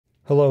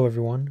Hello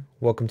everyone,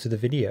 welcome to the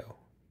video.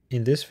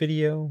 In this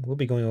video, we'll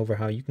be going over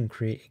how you can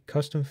create a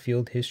custom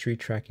field history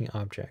tracking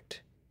object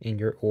in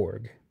your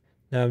org.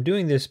 Now I'm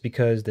doing this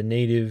because the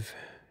native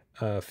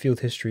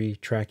field history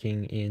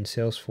tracking in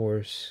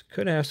Salesforce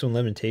could have some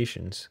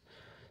limitations,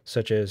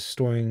 such as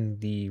storing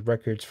the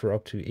records for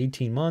up to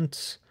 18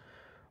 months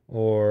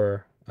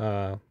or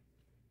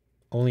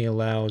only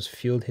allows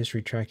field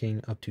history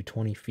tracking up to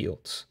 20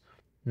 fields.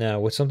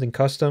 Now with something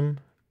custom,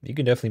 you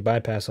can definitely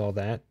bypass all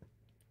that,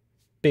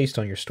 based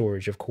on your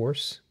storage, of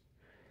course.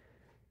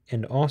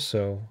 And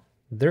also,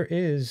 there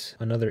is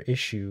another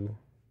issue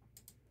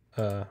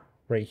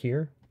right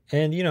here.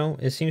 And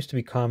it seems to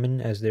be common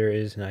as there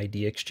is an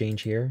ID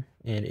exchange here,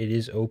 and it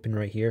is open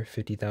right here,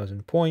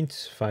 50,000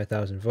 points,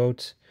 5,000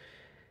 votes.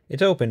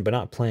 It's open, but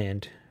not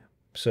planned.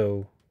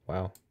 So,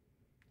 wow,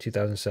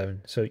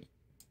 2007. So,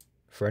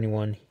 for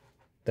anyone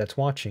that's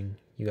watching,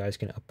 you guys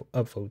can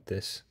upvote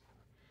this.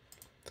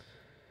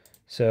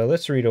 So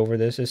let's read over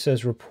this. It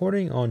says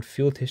reporting on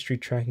field history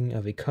tracking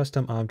of a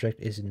custom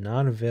object is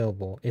not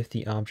available if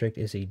the object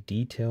is a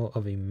detail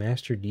of a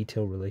master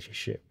detail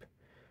relationship.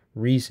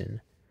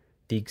 Reason: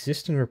 the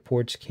existing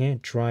reports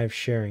can't drive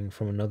sharing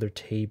from another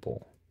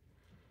table.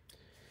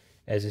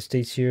 As it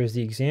states here as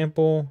the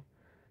example,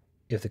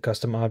 if the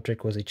custom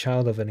object was a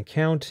child of an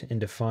account and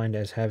defined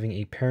as having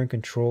a parent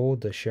control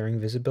the sharing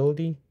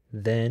visibility,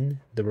 then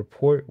the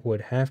report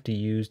would have to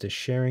use the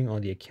sharing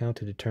on the account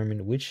to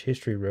determine which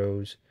history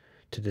rows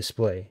to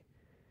display.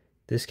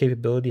 This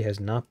capability has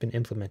not been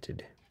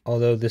implemented.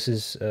 Although this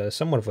is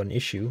somewhat of an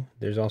issue,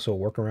 there's also a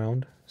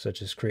workaround, such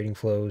as creating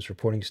flows,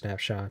 reporting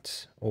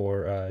snapshots,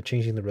 or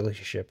changing the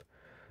relationship.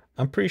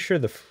 I'm pretty sure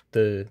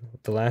the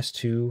last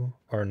two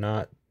are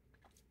not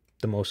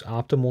the most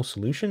optimal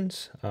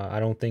solutions.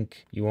 I don't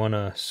think you want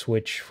to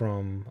switch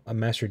from a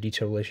master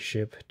detail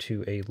relationship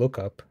to a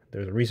lookup.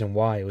 There's a reason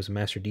why it was a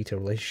master detail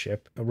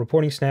relationship.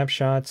 Reporting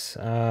snapshots,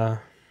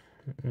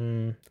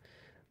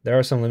 there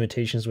are some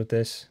limitations with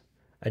this.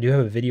 I do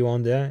have a video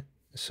on that,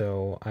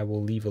 so I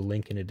will leave a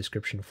link in the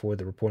description for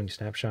the reporting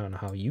snapshot on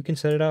how you can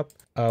set it up.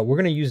 We're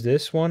going to use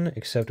this one,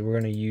 except we're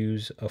going to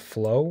use a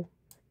flow,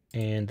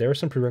 and there are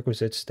some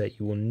prerequisites that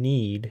you will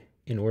need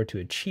in order to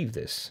achieve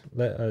this.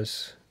 Let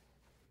us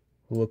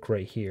look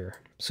right here.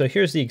 So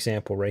here's the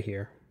example right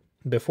here.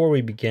 Before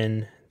we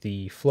begin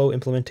the flow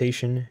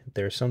implementation,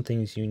 there are some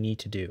things you need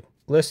to do.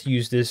 Let's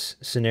use this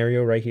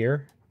scenario right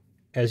here.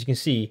 As you can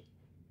see,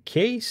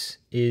 case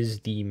is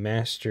the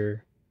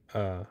master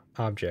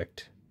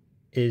object,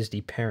 is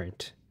the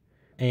parent.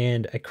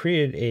 And I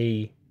created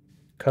a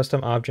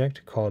custom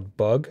object called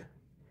bug,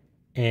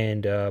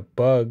 and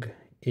bug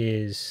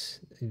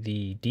is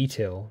the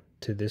detail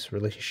to this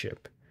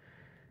relationship,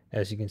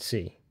 as you can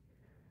see.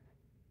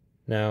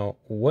 Now,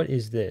 what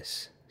is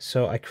this?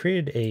 So I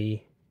created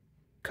a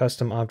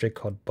custom object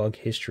called bug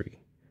history.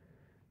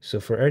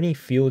 So for any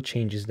field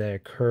changes that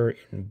occur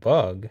in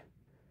bug,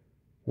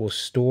 we'll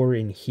store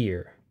in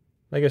here,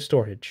 like a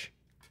storage.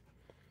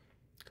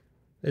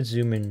 Let's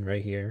zoom in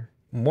right here.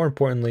 More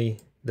importantly,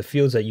 the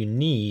fields that you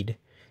need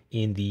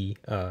in the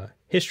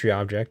history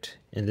object,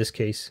 in this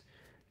case,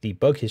 the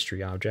bug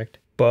history object.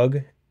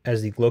 Bug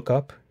as the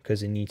lookup,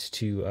 because it needs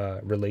to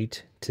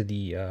relate to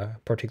the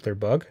particular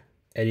bug.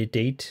 Edit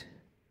date,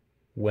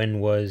 when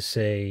was,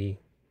 say,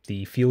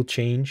 the field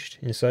changed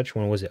and such,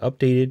 when was it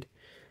updated.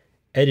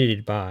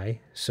 Edited by,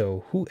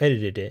 so who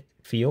edited it,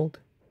 field,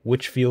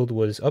 which field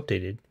was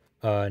updated.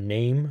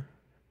 Name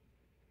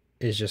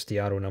is just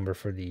the auto number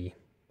for the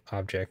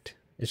object.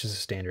 It's just a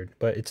standard,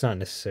 but it's not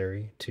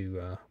necessary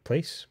to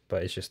place,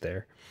 but it's just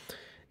there.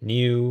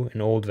 New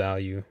and old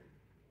value.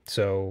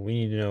 So we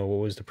need to know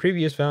what was the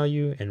previous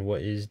value and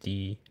what is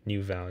the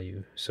new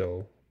value.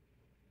 So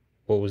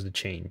what was the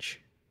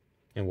change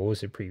and what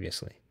was it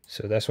previously?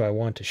 So that's what I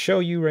want to show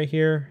you right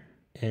here.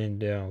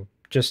 And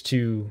just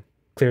to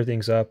clear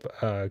things up,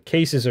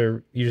 cases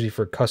are usually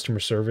for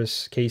customer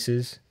service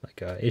cases,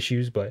 like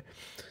issues, but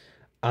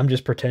I'm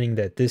just pretending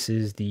that this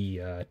is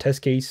the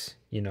test case.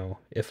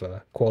 If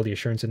a quality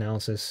assurance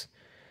analysis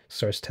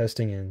starts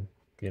testing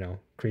and,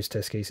 creates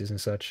test cases and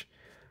such.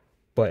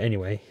 But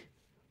anyway,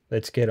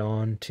 let's get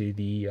on to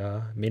the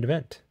main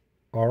event.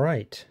 All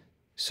right,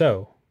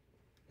 so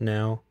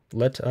now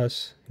let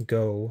us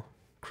go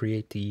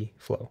create the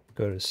flow.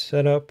 Go to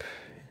setup,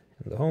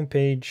 the home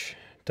page,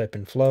 type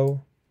in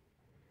flow.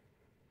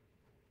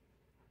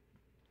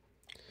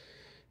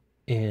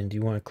 And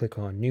you want to click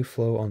on new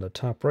flow on the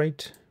top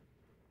right.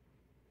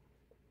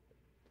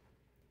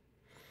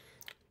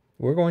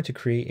 We're going to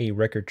create a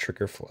record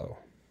trigger flow.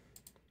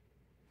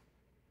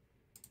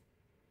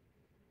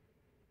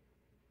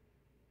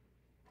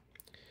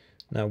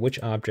 Now, which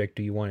object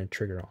do you want to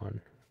trigger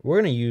on? We're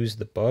going to use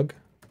the bug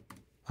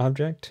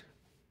object.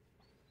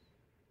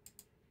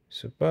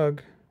 So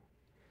bug,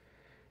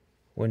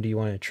 when do you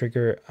want to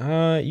trigger?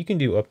 You can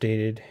do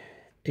updated.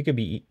 It could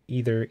be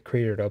either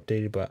created or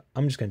updated, but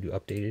I'm just going to do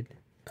updated.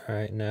 All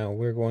right, now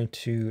we're going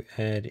to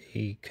add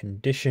a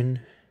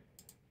condition.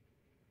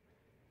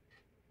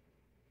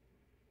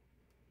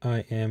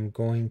 I am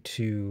going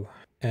to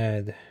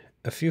add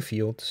a few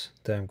fields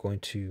that I'm going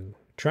to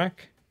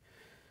track.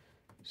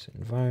 So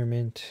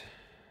environment,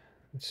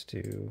 let's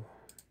do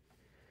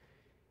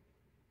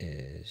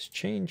is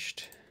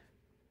changed,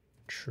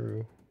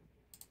 true.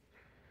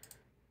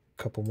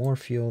 A couple more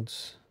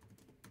fields.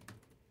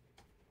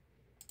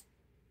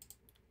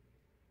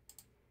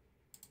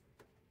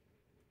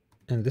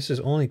 And this is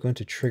only going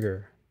to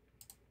trigger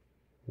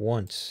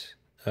once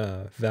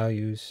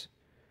values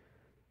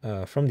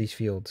from these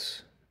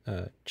fields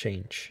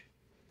change.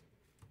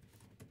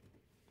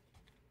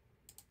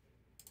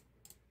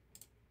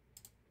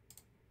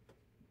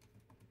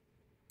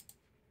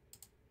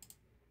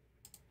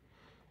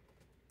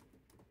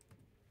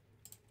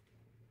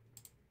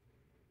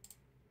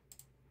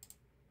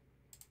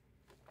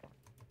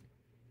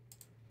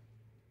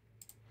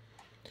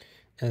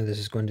 And this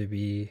is going to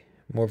be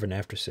more of an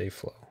after save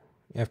flow,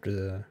 after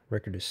the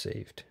record is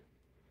saved.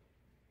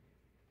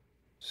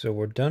 So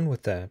we're done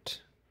with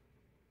that.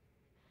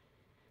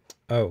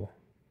 Oh,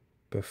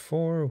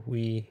 before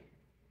we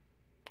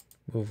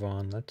move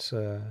on, let's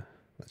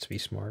be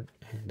smart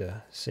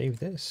and save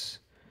this.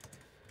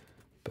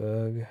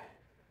 Bug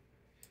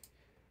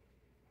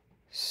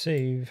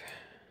save.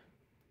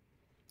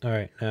 All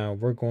right, now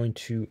we're going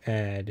to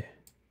add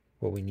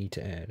what we need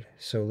to add.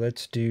 So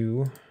let's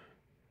do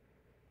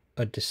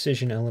a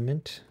decision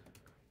element.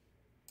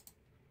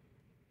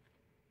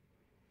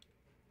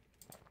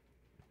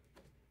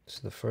 So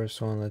the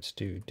first one, let's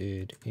do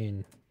did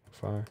in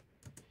var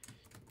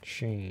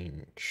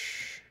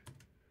change.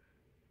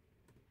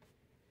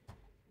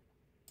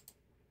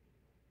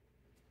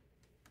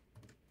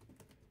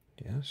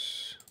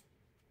 Yes.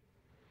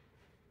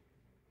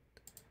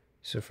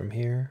 So from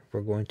here,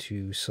 we're going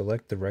to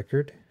select the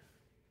record.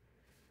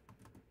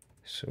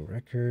 So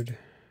record,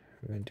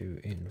 we're going to do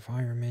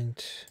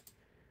environment,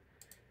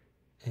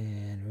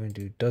 and we're going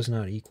to do does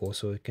not equal,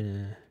 so it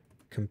can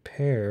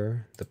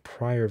compare the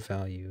prior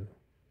value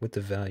with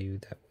the value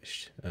that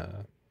was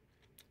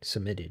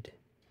submitted.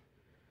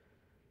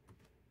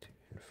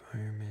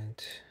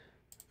 Environment,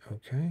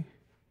 okay.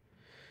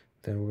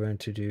 Then we're going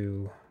to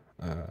do,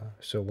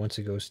 so once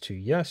it goes to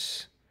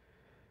yes,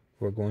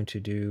 we're going to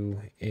do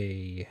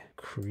a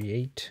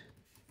create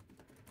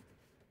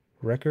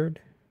record.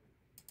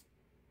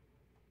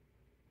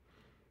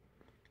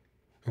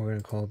 We're going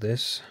to call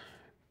this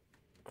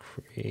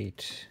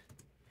create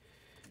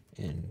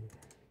in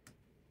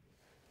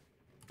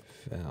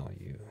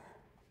value.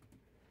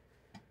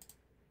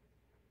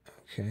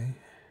 Okay,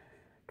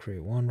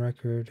 create one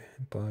record,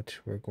 but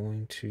we're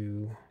going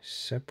to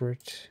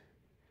separate.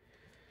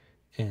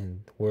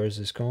 And where is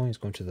this going? It's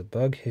going to the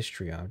bug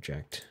history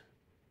object.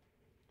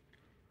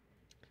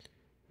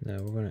 Now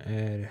we're going to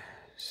add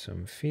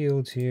some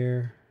fields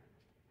here.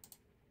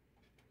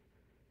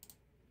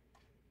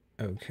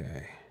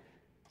 Okay,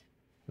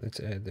 let's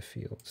add the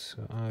fields.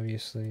 So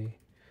obviously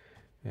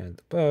add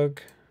the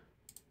bug,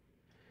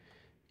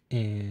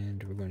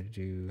 and we're going to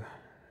do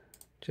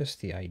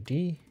just the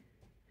ID.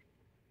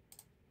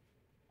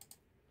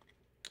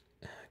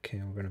 Okay,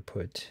 we're going to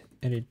put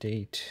edit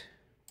date,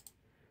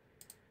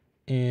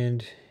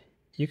 and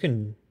you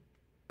can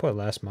put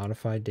last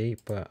modified date,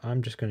 but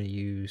I'm just going to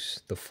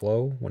use the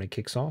flow when it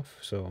kicks off.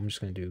 So I'm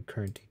just going to do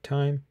current date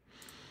time.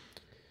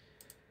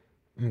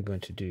 I'm going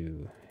to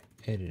do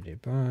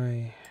edited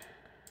by,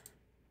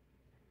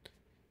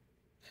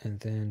 and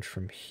then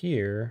from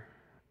here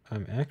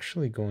I'm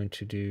actually going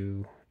to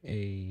do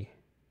a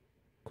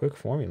quick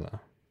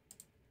formula.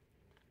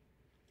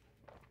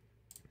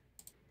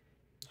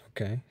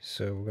 Okay,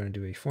 so we're going to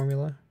do a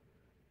formula.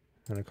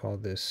 I'm going to call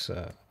this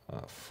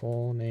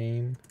full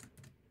name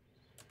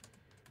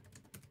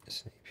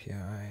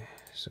API.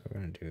 So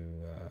we're going to do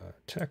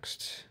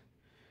text.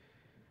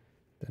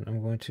 Then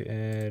I'm going to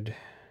add,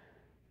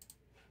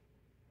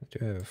 I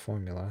do have a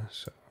formula,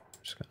 so I'm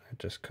just going to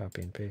just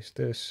copy and paste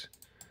this.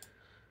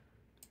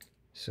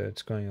 So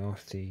it's going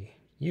off the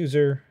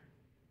user,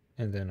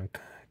 and then I'm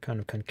kind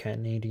of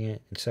concatenating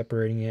it and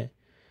separating it.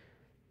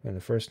 And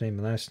the first name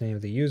and last name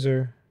of the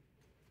user.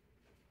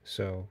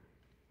 So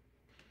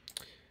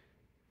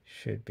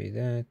should be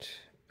that.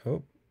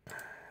 Oh, I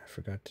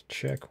forgot to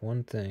check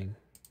one thing.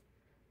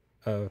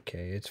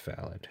 Okay, it's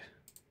valid.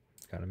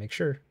 Gotta make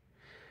sure.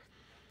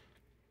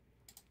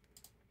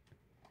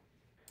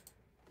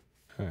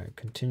 All right,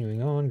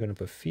 continuing on, gonna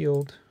put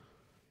field.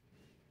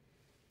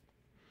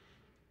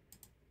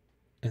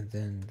 And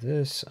then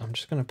this, I'm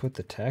just gonna put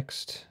the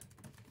text,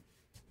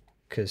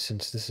 because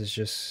since this is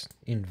just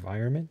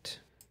environment,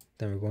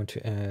 then we're going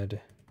to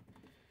add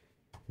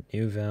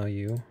new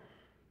value,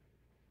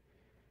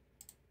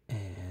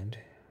 and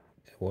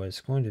what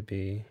it's going to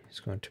be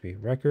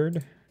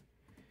record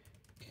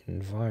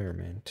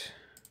environment,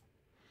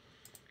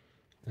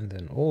 and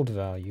then old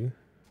value,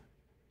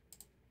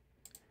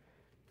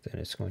 then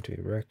it's going to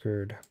be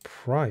record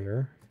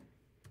prior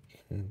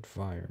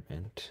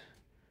environment.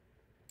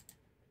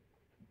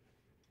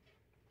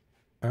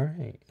 All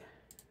right,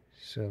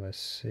 so let's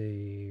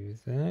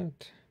save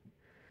that.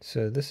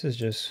 So this is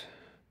just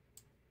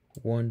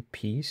one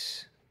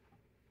piece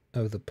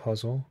of the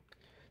puzzle.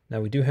 Now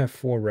we do have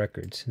 4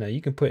 records. Now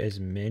you can put as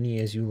many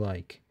as you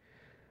like,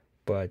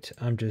 but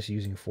I'm just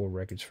using 4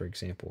 records for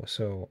example.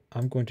 So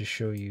I'm going to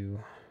show you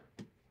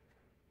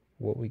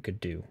what we could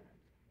do.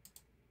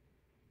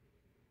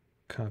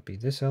 Copy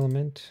this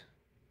element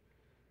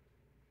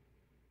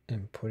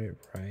and put it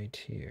right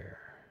here.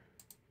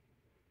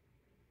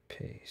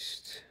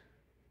 Paste.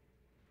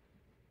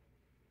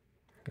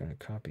 I'm going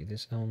to copy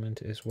this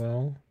element as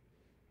well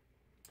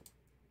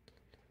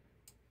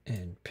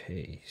and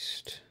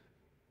paste.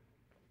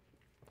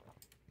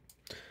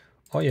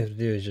 All you have to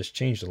do is just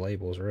change the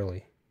labels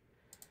really.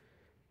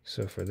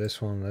 So for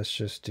this one, let's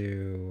just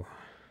do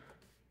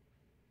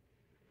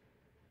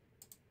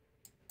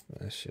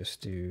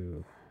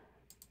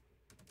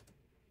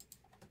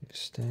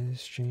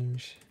status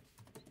change.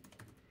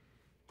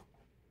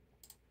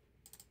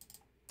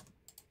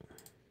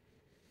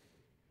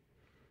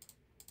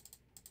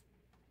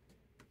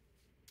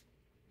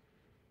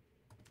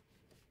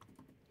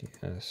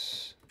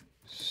 Yes,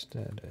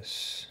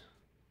 status.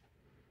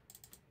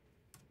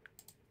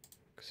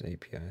 Because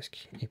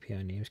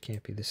API names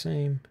can't be the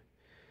same.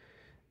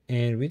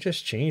 And we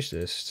just changed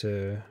this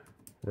to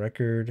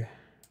record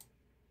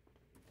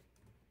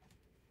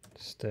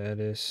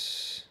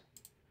status.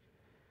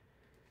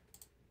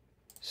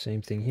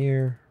 Same thing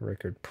here,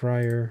 record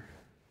prior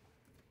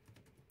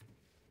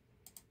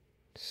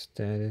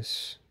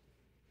status,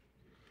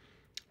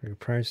 record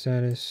prior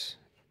status,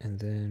 and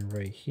then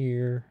right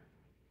here,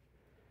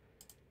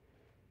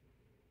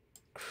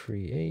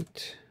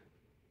 create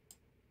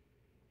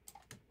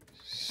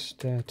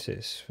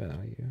status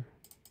value.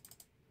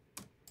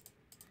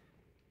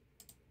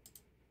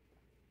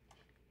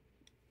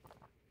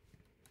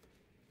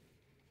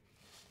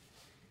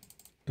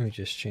 We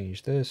just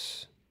change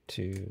this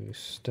to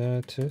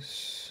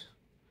status.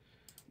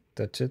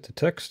 That's it, the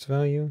text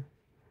value.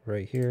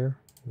 Right here,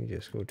 we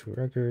just go to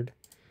record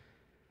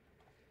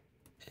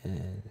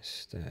and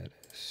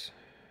status.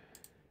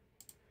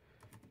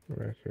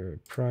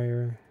 Record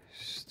prior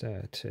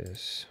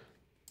status.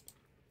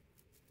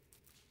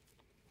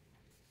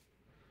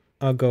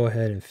 I'll go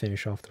ahead and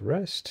finish off the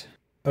rest.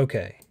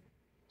 Okay,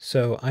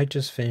 so I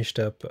just finished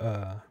up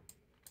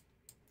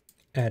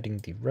adding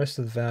the rest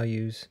of the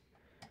values.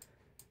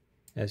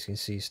 As you can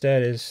see,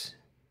 status,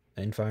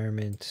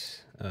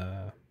 environment,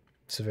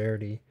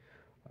 severity.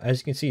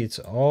 As you can see, it's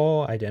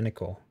all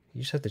identical.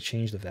 You just have to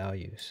change the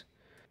values.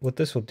 What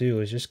this will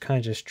do is just kind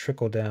of just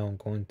trickle down,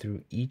 going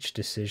through each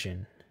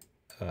decision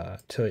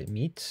till it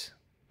meets.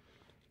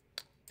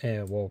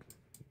 Well,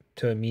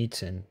 till it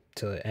meets and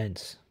till it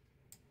ends.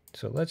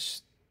 So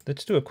let's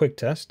do a quick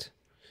test.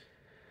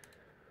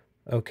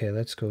 Okay,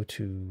 let's go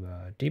to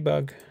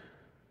debug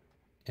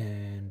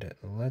and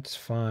let's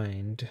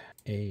find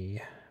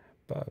a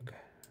bug.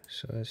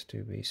 So let's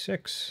do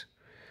B6.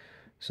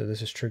 So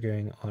this is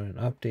triggering on an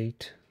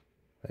update.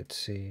 Let's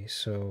see.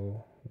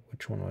 So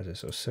which one was it?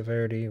 So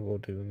severity, we'll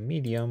do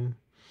medium.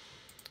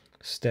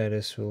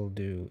 Status, we'll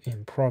do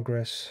in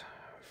progress.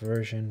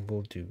 Version,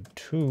 we'll do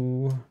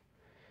 2.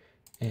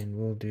 And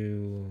we'll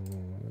do,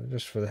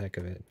 just for the heck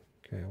of it,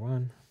 okay,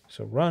 1.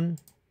 So run.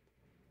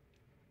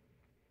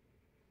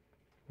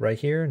 Right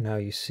here, now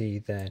you see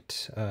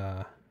that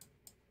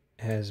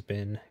has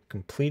been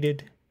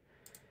completed.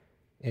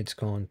 It's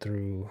gone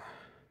through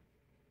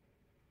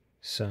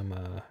some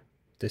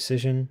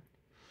decision.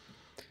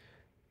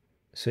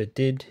 So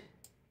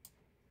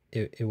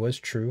it was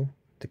true,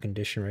 the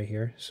condition right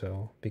here.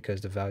 So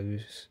because the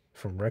values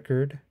from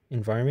record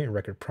environment,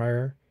 record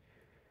prior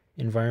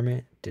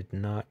environment did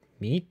not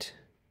meet,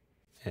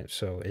 and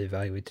so it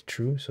evaluated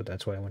true. So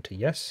that's why I went to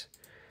yes.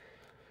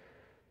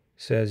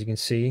 So as you can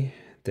see,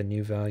 the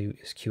new value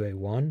is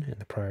QA1 and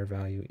the prior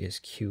value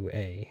is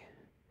QA.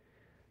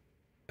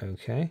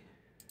 Okay,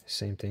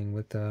 same thing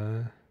with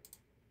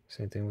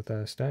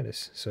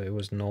status. So it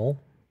was null,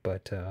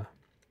 but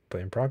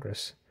in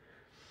progress.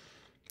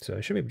 So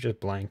it should be just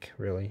blank,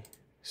 really.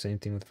 Same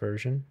thing with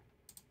version,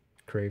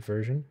 create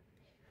version.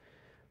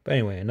 But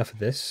anyway, enough of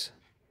this.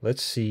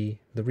 Let's see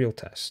the real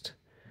test.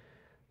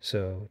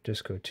 So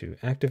just go to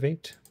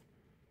activate.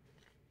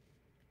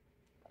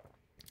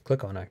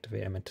 Click on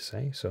activate, I meant to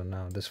say. So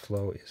now this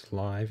flow is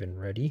live and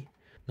ready.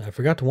 Now I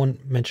forgot to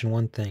mention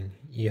one thing.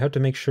 You have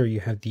to make sure you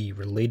have the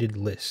related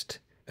list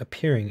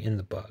appearing in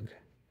the bug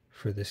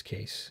for this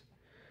case.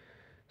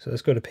 So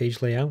let's go to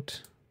page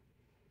layout.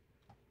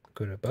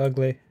 Go to bug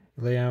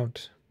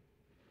layout.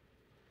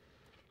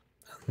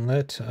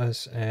 Let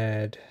us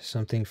add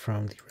something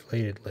from the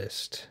related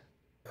list.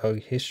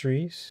 Bug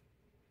histories.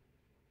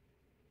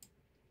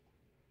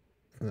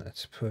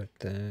 Let's put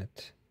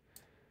that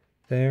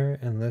there,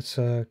 and let's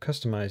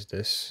customize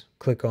this.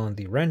 Click on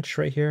the wrench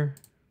right here,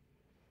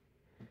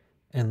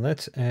 and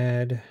let's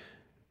add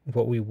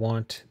what we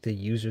want the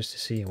users to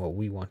see and what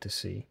we want to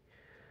see.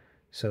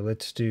 So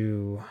let's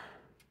do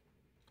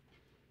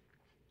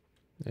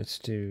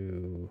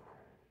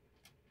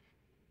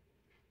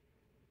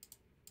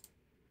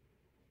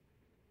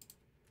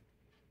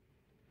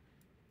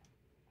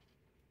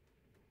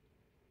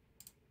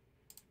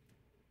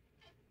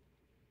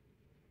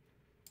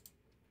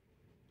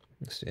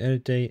So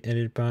edit date,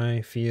 edit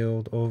by,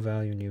 field, old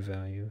value, new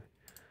value.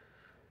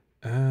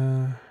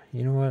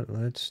 You know what?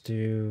 Let's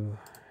do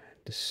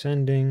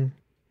descending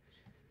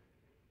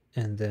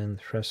and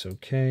then press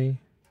OK.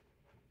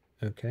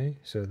 Okay,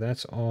 so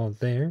that's all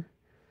there.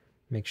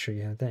 Make sure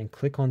you have that and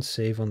click on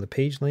save on the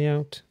page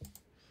layout.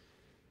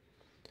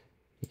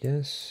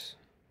 Yes.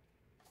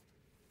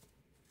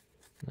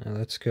 Now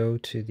let's go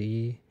to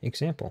the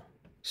example.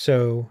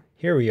 So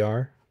here we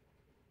are,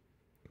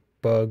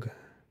 bug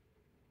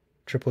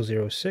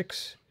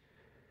 0006.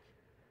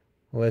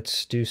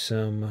 Let's do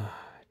some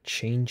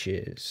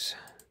changes.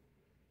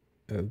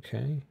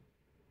 Okay.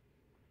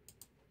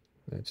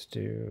 Let's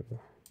do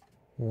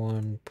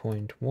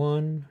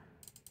 1.1.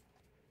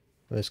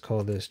 Let's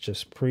call this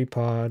just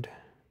pre-pod.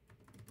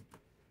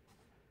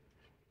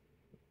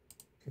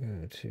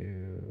 Go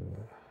to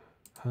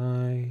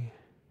high.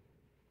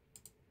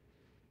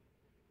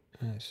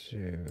 Let's do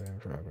in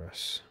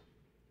progress.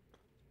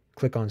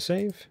 Click on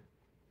save.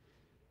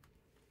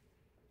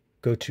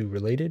 Go to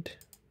related.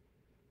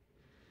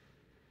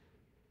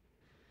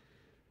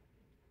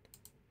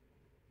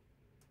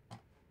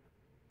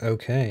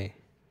 Okay,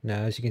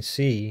 now as you can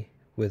see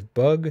with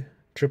bug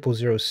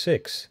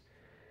 0006,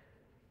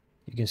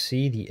 you can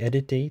see the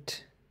edit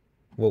date,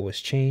 what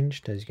was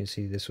changed. As you can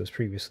see, this was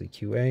previously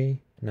QA.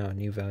 Now a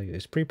new value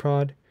is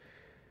pre-prod.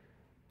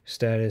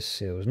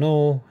 Status, it was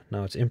null.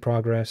 Now it's in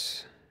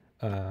progress.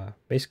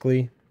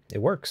 Basically,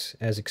 it works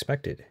as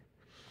expected.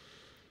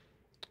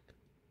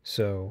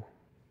 So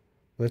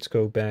let's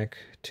go back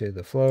to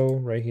the flow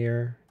right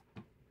here.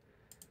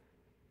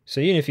 So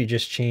even if you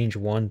just change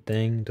one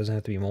thing, it doesn't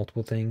have to be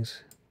multiple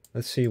things.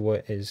 Let's see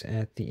what is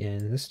at the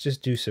end. Let's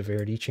just do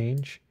severity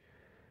change.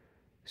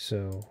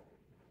 So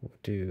we'll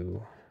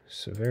do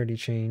severity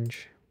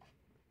change.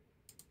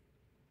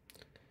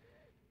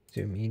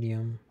 Do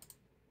medium.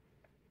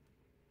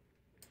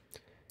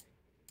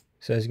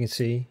 So as you can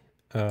see,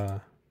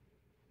 it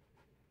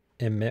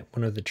met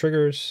one of the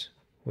triggers,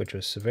 which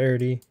was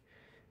severity,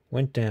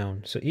 went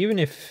down. So even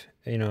if,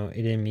 you know,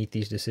 it didn't meet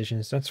these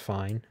decisions, that's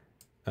fine.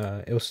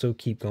 It'll still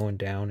keep going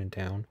down and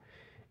down,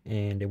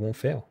 and it won't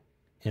fail.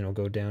 And it'll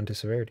go down to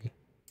severity.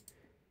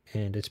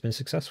 And it's been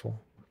successful.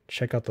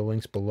 Check out the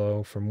links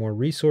below for more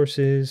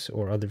resources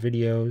or other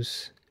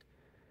videos.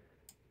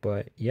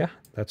 But yeah,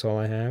 that's all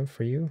I have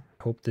for you.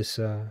 Hope this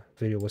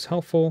video was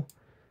helpful.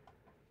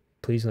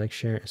 Please like,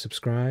 share, and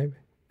subscribe.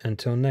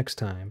 Until next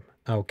time,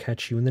 I'll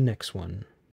catch you in the next one.